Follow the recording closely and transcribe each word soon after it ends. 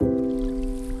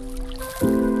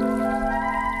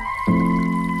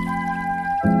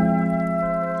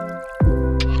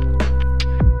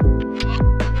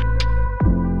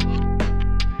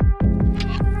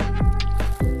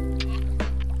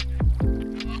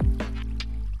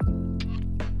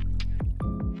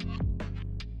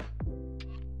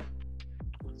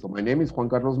My name is Juan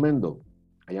Carlos Mendo.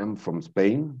 I am from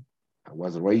Spain. I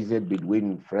was raised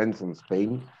between France and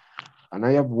Spain, and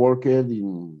I have worked as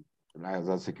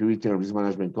a security and risk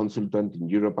management consultant in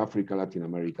Europe, Africa, Latin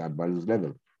America at various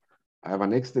levels. I have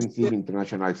an extensive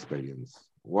international experience.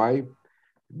 Why?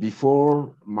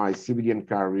 Before my civilian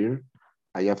career,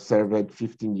 I have served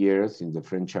 15 years in the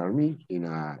French army in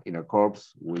a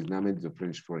corps with named the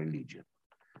French Foreign Legion.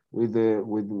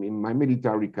 In my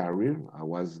military career, I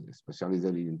was specialized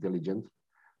in intelligence,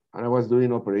 and I was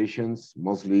doing operations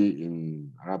mostly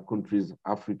in Arab countries,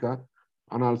 Africa,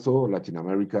 and also Latin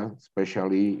America,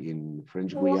 especially in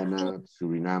French Guiana,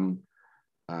 Suriname,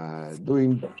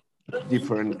 doing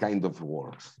different kind of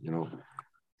works, you know.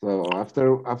 So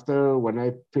after when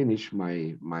I finished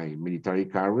my military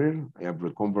career, I have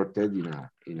reconverted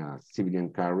in a civilian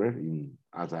career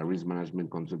as a risk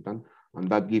management consultant, and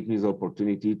that gives me the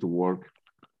opportunity to work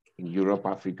in Europe,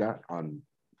 Africa, and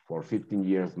for 15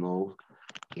 years now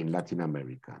in Latin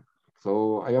America.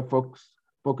 So I have focused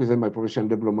on my professional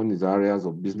development in the areas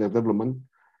of business development,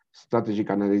 strategic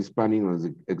analysis planning, and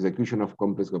the execution of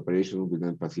complex operations with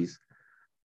emphasis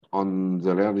on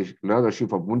the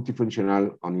leadership of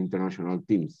multifunctional and international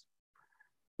teams.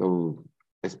 So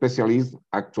a specialist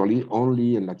actually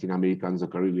only in Latin America and the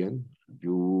Caribbean.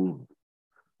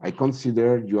 I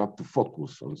consider you have to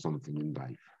focus on something in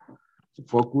life. So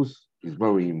focus is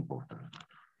very important.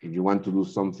 If you want to do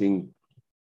something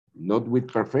not with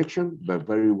perfection, but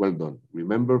very well done.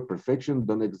 Remember, perfection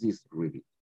don't exist really.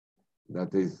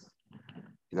 That is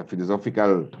a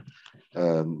philosophical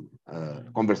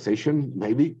conversation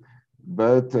maybe,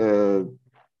 but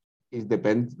it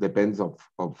depends of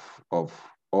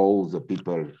all the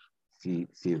people see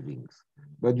things.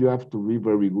 But you have to be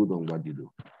very good on what you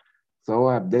do. So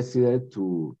I've decided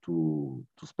to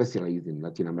specialize in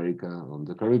Latin America, on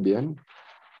the Caribbean,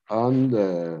 and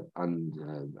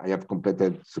I have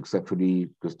completed successfully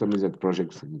customized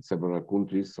projects in several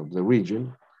countries of the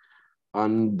region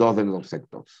and dozens of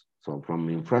sectors. So from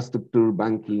infrastructure,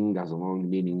 banking,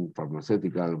 gastronomy, mining,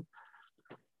 pharmaceutical,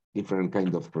 different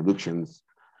kind of productions,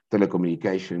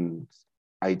 telecommunications,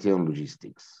 IT and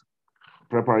logistics,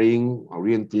 preparing,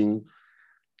 orienting,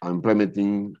 and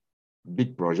implementing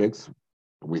big projects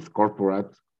with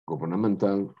corporate,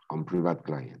 governmental, and private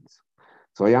clients.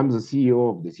 So I am the CEO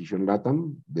of Decision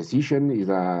Latam. Decision is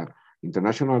an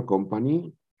international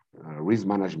company, a risk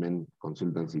management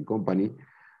consultancy company.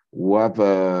 We have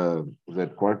the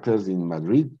headquarters in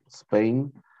Madrid,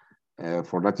 Spain.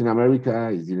 For Latin America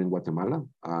is in Guatemala,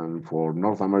 and for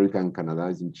North America and Canada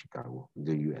is in Chicago,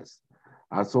 the US.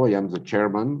 Also, I am the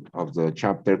chairman of the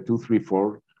chapter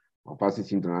 234 of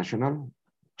ASIS International,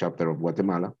 chapter of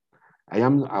Guatemala. I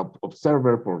am an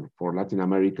observer for Latin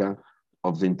America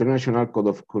of the International Code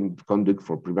of Conduct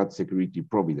for Private Security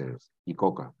Providers,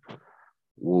 ICOCA,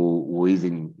 who is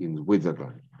in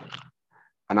Switzerland.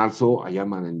 And also, I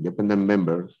am an independent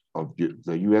member of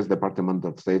the US Department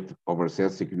of State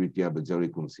Overseas Security Advisory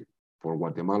Council for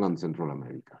Guatemala and Central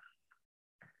America.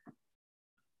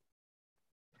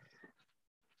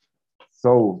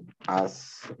 So,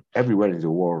 as everywhere in the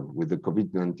world with the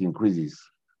COVID-19 crisis,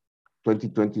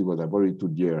 2020 was a very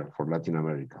good year for Latin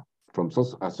America from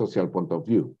a social point of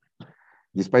view.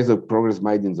 Despite the progress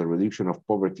made in the reduction of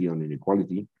poverty and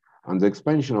inequality and the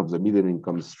expansion of the middle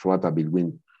income strata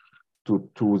between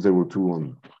 2002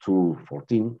 and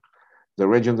 2014, the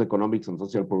region's economic and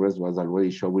social progress was already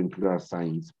showing clear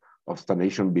signs of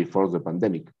stagnation before the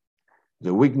pandemic.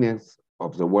 The weakness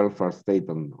of the welfare state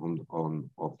of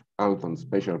health and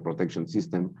special protection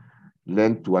system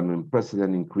led to an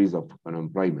unprecedented increase of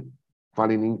unemployment,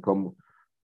 falling income,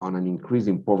 and an increase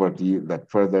in poverty that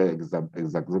further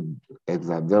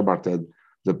exacerbated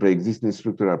the pre-existing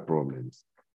structural problems.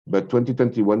 But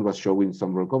 2021 was showing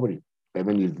some recovery,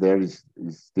 even if there is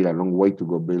still a long way to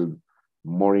go build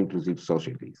more inclusive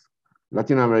societies.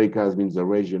 Latin America has been the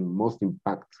region most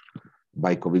impacted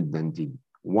by COVID-19.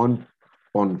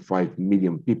 1.5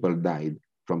 million people died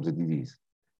from the disease,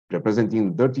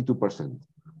 representing 32%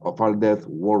 of all deaths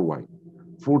worldwide,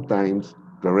 4 times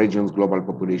the region's global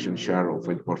population share of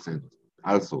 8%.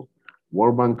 Also,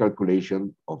 World Bank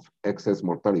calculation of excess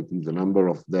mortality, the number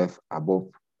of deaths above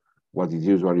what is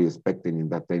usually expected in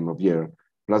that time of year,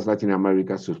 plus Latin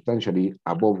America substantially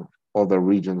above other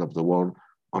regions of the world,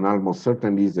 and almost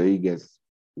certainly the biggest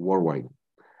worldwide.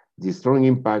 The strong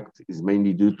impact is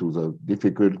mainly due to the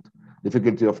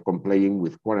difficulty of complying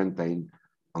with quarantine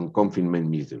and confinement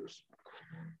measures.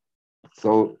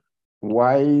 So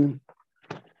why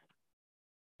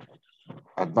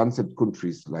advanced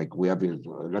countries like we have in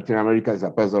Latin America is a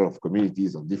puzzle of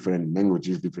communities of different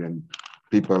languages, different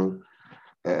people,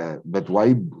 But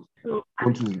why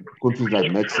countries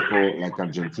like Mexico, like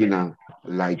Argentina,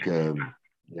 like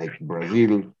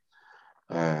Brazil,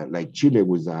 like Chile,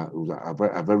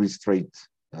 a very straight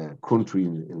country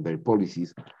in their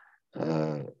policies,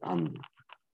 and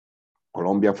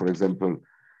Colombia, for example,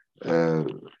 uh,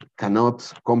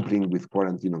 cannot comply with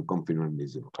quarantine and confinement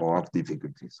measures or have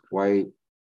difficulties. Why?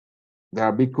 There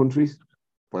are big countries,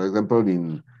 for example,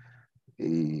 in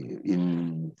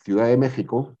Ciudad de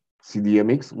Mexico,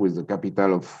 CDMX, with the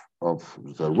capital of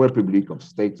the Republic of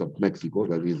States of Mexico,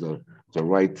 that is the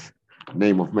right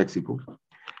name of Mexico,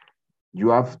 you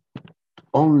have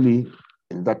only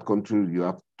in that country, you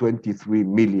have 23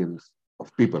 million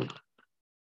of people.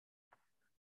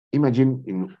 Imagine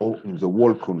in the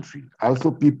whole country, also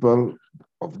people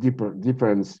of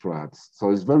different strats.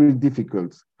 So it's very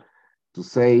difficult to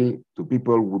say to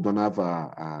people who don't have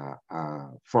a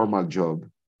formal job,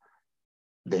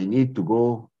 they need to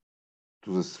go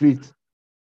to the street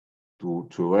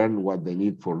to earn what they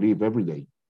need for live every day.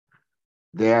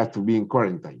 They have to be in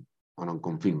quarantine and on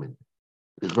confinement.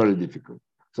 It's very difficult.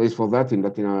 So it's for that in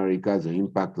Latin America, the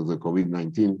impact of the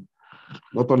COVID-19,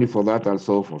 not only for that,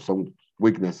 also for some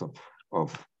weakness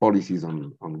of policies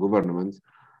on governments,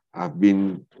 have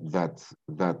been that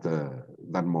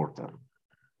mortal.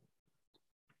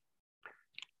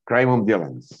 Crime and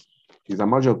violence is a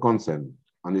major concern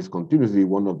and is continuously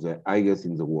one of the highest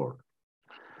in the world,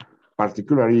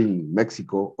 particularly in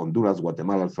Mexico, Honduras,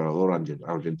 Guatemala, El Salvador,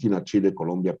 Argentina, Chile,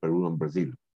 Colombia, Peru, and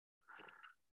Brazil.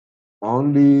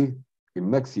 Only in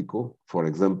Mexico, for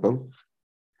example,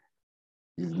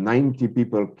 is 90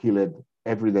 people killed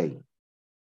every day.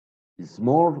 It's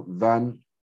more than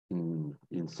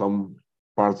in some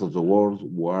parts of the world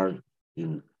where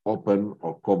in open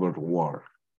or covered war.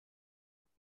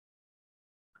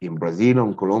 In Brazil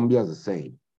and Colombia, the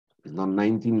same. It's not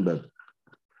 19, but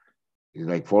it's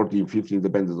like 14, 15,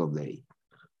 depends on the day.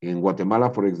 In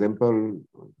Guatemala, for example,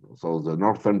 so the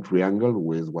Northern Triangle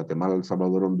with Guatemala, El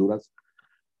Salvador, Honduras,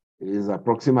 is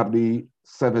approximately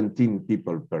 17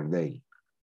 people per day.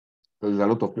 So there's a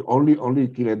lot of people, only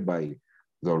killed by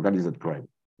the organized crime.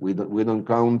 We don't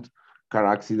count car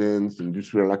accidents,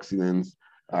 industrial accidents,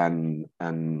 and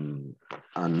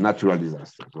natural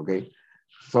disasters. Okay,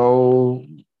 so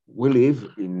we live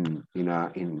in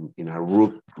a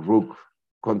rook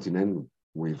continent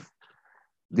with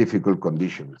difficult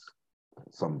conditions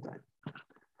sometimes.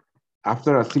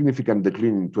 After a significant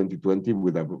decline in 2020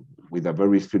 with a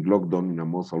very strict lockdown in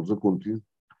most of the countries,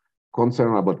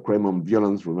 concern about crime and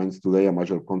violence remains today a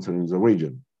major concern in the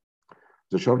region.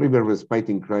 The short-lived respite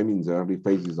in crime in the early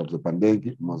phases of the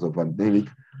pandemic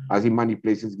has in many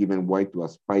places given way to a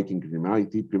spike in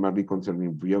criminality, primarily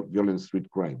concerning violent street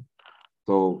crime.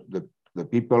 So the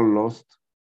people lost.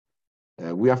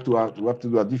 We have to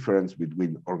do a difference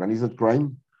between organized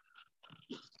crime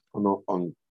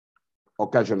on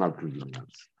occasional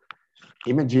criminals.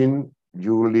 Imagine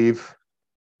you live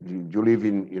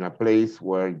in a place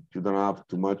where you don't have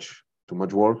too much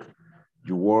work.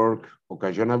 You work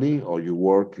occasionally, or you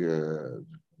work in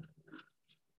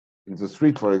the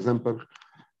street, for example.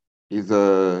 Is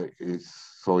a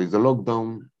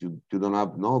lockdown. You don't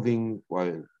have nothing.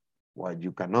 Why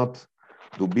you cannot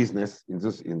do business in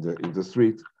the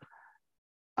street,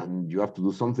 and you have to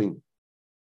do something.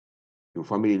 Your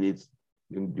family needs.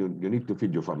 You need to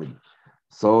feed your family.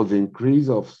 So the increase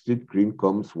of street crime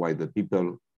comes while the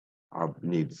people have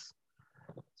needs.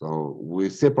 So we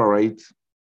separate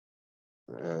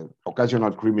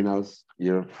occasional criminals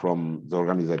here from the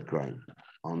organized crime.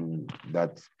 On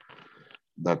that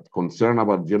concern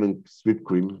about violent street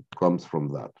crime comes from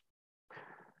that.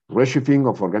 Reshifting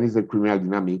of organized criminal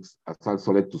dynamics has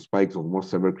also led to spikes of more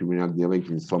severe criminal dynamics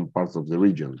in some parts of the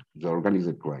region, the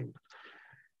organized crime.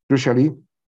 Crucially,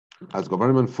 as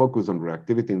government focus on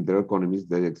reactivity in their economies,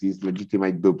 there exist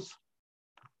legitimate doubts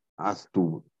as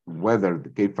to whether the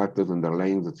key factors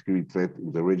underlying the security threat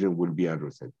in the region will be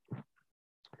addressed.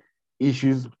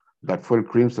 Issues that fuel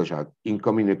crimes such as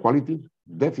income inequality,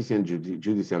 deficient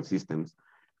judicial systems,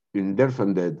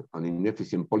 underfunded and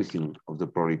inefficient policing of the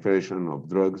proliferation of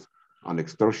drugs and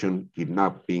extortion,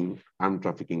 kidnapping, armed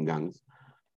trafficking gangs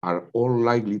are all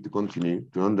likely to continue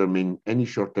to undermine any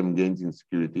short-term gains in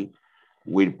security,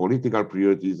 where political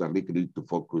priorities are likely to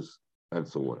focus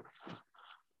elsewhere.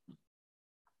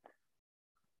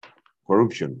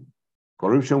 Corruption.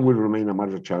 Corruption will remain a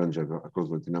major challenge across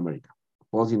Latin America,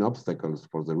 posing obstacles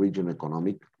for the region's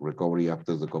economic recovery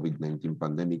after the COVID-19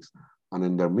 pandemics and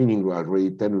undermining already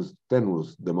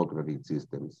tenuous democratic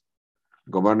systems.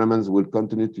 Governments will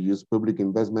continue to use public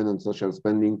investment and social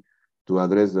spending to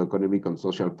address the economic and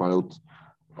social fallout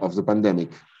of the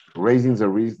pandemic, raising the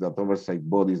risk that oversight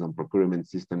bodies and procurement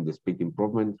systems despite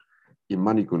improvement in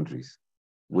many countries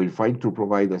will fight to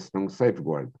provide a strong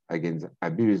safeguard against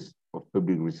abuse of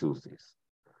public resources.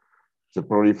 The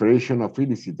proliferation of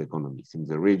illicit economies in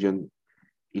the region,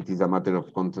 it is a matter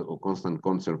of constant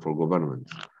concern for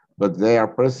governments, but they are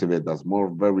perceived as more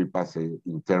very passive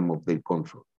in terms of their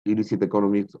control. Illicit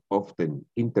economies often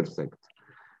intersect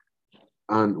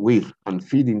and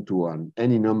feed into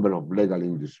any number of legal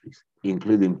industries,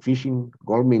 including fishing,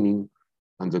 gold mining,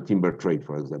 and the timber trade,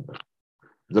 for example.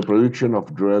 The production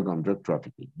of drug and drug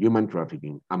trafficking, human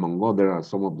trafficking, among others, are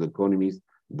some of the economies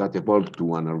that evolved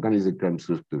to an organized crime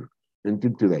structure.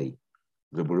 Until today,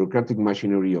 the bureaucratic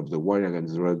machinery of the war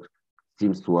against drugs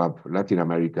seems to have Latin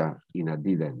America in a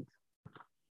dead end.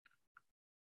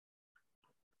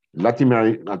 Latin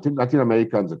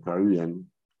America and the Caribbean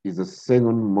is the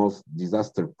second most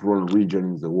disaster-prone region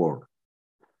in the world.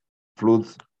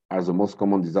 Floods are the most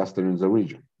common disaster in the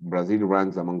region. Brazil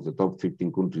ranks among the top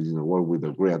 15 countries in the world with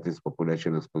the greatest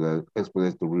population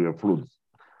exposed to river floods.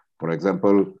 For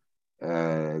example,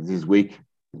 this week,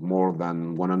 more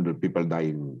than 100 people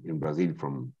died in Brazil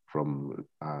from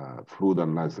flood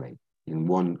and landslide in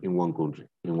one country,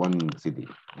 in one city.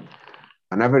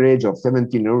 An average of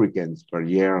 17 hurricanes per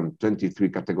year and 23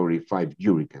 Category 5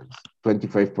 hurricanes.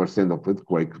 25% of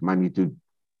earthquakes magnitude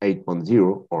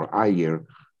 8.0 or higher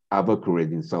have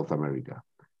occurred in South America.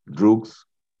 Drugs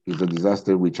is a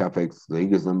disaster which affects the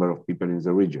biggest number of people in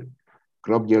the region.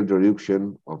 Crop yield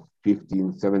reduction of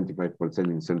 75%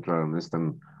 in central and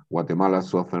eastern Guatemala,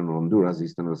 southern Honduras,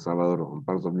 eastern El Salvador, and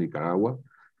parts of Nicaragua.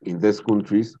 In these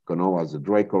countries, known as the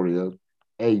dry corridor,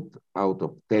 8 out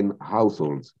of 10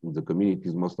 households in the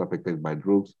communities most affected by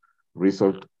drugs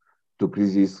resort to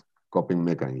crisis coping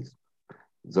mechanisms.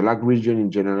 The LAC region in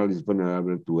general is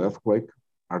vulnerable to earthquake.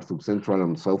 Arctic Central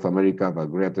and South America have a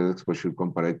greater exposure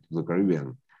compared to the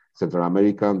Caribbean. Central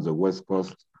America and the west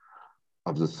coast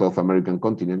of the South American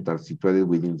continent are situated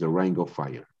within the ring of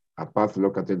fire, a path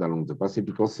located along the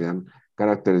Pacific Ocean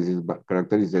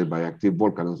characterized by active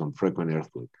volcanoes and frequent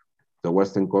earthquakes. The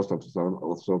western coast of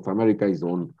South America is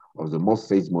one of the most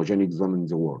seismogenic zones in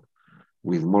the world,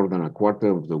 with more than a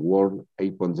quarter of the world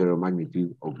 8.0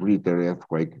 magnitude or greater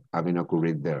earthquake having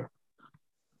occurred there.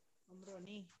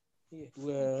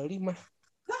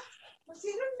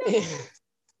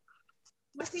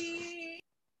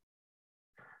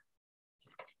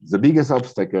 The biggest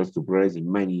obstacles to progress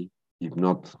in many, if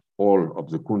not all,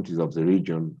 of the countries of the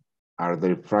region are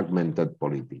their fragmented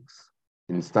politics,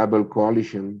 unstable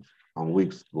coalitions, and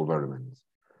weak governments.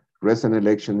 Recent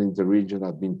elections in the region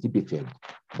have been typified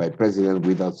by presidents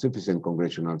without sufficient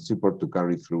congressional support to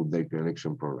carry through their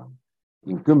election program.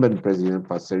 Incumbent presidents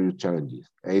face serious challenges,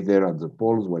 either at the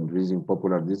polls when raising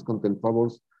popular discontent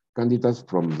favors candidates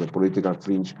from the political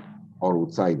fringe or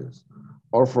outsiders,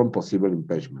 or from possible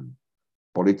impeachment.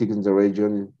 Politics in the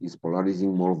region is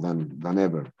polarizing more than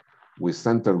ever, with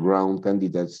center ground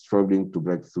candidates struggling to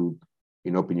break through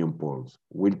in opinion polls,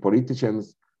 while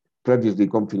politicians previously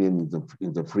confident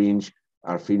in the fringe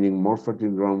are feeling more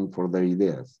fertile ground for their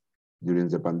ideas. During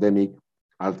the pandemic,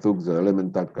 although the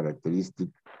elemental characteristic,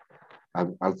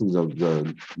 although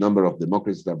the number of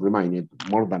democracies have remained,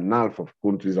 more than half of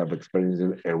countries have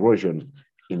experienced erosion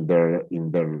in their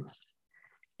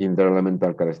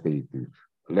elemental characteristics,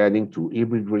 leading to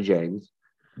hybrid regimes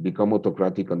become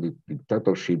autocratic and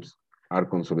dictatorships are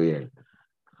consolidated.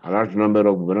 A large number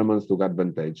of governments took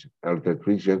advantage of the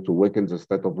crisis to weaken the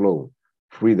state of law,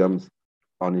 freedoms,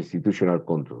 and institutional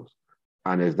controls.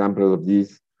 An example of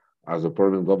this are the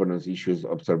permanent governance issues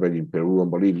observed in Peru and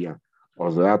Bolivia,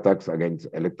 or the attacks against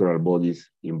electoral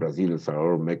bodies in Brazil, El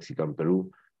Salvador, Mexico, and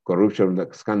Peru, corruption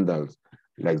scandals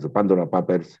like the Pandora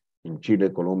Papers in Chile,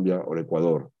 Colombia, or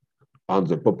Ecuador, and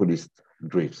the populist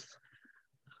drifts.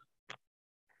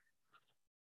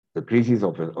 The crisis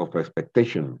of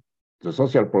expectation. The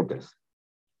social protests,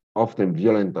 often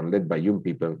violent and led by young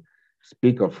people,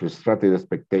 speak of frustrated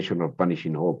expectation or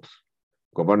vanishing hopes.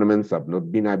 Governments have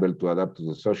not been able to adapt to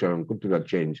the social and cultural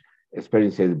change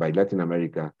experienced by Latin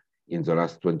America in the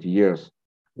last 20 years,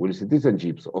 while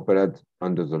citizenships operate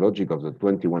under the logic of the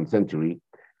 21st century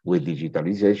with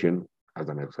digitalization as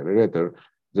an accelerator.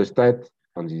 The state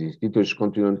and the institutions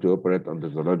continue to operate under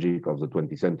the logic of the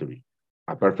 20th century,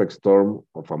 a perfect storm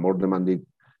of a more demanding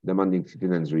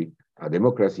citizenry, a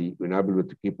democracy unable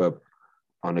to keep up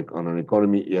on an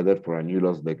economy headed for a new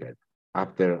lost decade.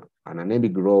 After an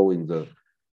anemic growth in the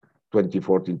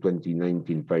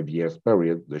 2014-2019 5 years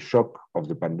period, the shock of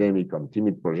the pandemic and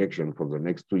timid projection for the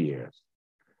next 2 years,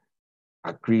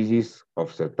 a crisis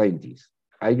of certainties.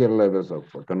 higher levels of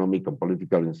economic and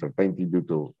political uncertainty due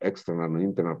to external and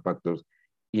internal factors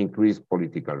increase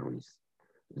political risk.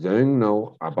 The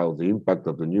unknown about the impact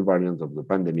of the new variants of the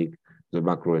pandemic, the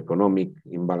macroeconomic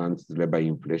imbalance led by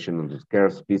inflation and the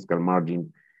scarce fiscal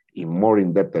margin in more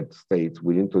indebted states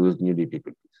will introduce new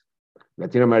difficulties.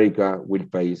 Latin America will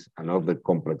face another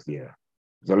complex year.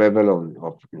 The level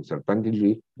of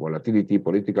uncertainty, volatility,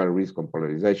 political risk, and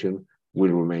polarization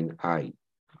will remain high.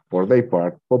 For their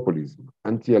part, populism,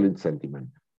 anti-elite sentiment,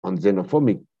 and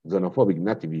xenophobic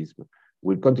nativism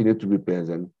will continue to be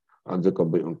present, and the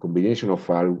combination of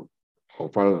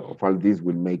all this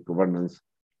will make governance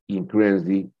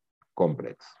increasingly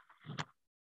complex.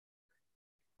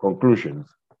 Conclusions.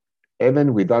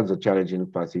 Even without the challenges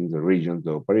facing the region,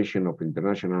 the operation of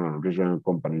international and regional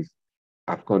companies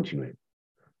have continued.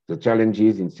 The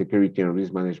challenges in security and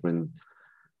risk management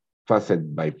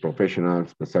faced by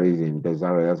professionals specialists in these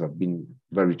areas have been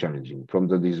very challenging, from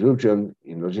the disruption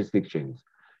in logistic chains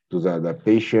to the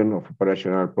adaptation of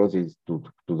operational processes to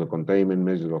the containment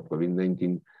measures of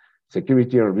COVID-19.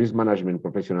 Security and risk management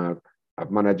professionals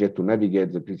have managed to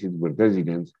navigate the crisis with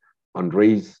resilience and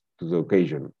rise to the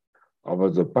occasion. Over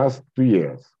the past 2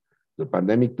 years, the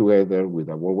pandemic, together with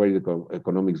a worldwide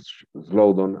economic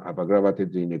slowdown, have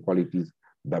aggravated the inequalities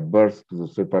that burst to the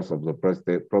surface of the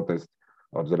protest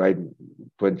of the late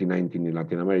 2019 in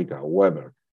Latin America.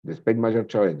 However, despite major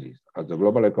challenges, as the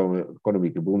global economy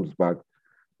booms back,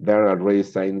 there are already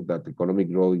signs that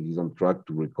economic growth is on track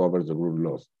to recover the growth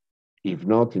lost, if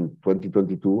not in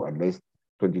 2022, at least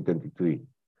 2023.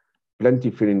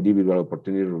 Plenty for individual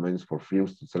opportunity remains for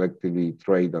firms to selectively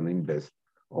trade and invest.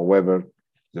 However,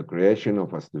 the creation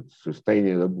of a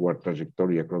sustainable upward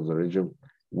trajectory across the region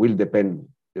will depend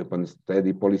upon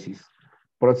steady policies,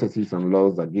 processes, and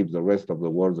laws that give the rest of the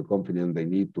world the confidence they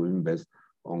need to invest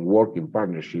and work in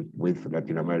partnership with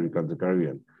Latin America and the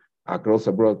Caribbean across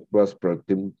a broad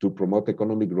spectrum to promote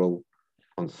economic growth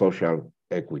and social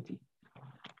equity.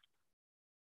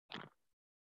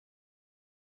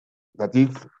 That's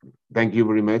it. Thank you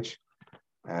very much.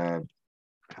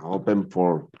 Open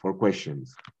for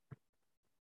questions.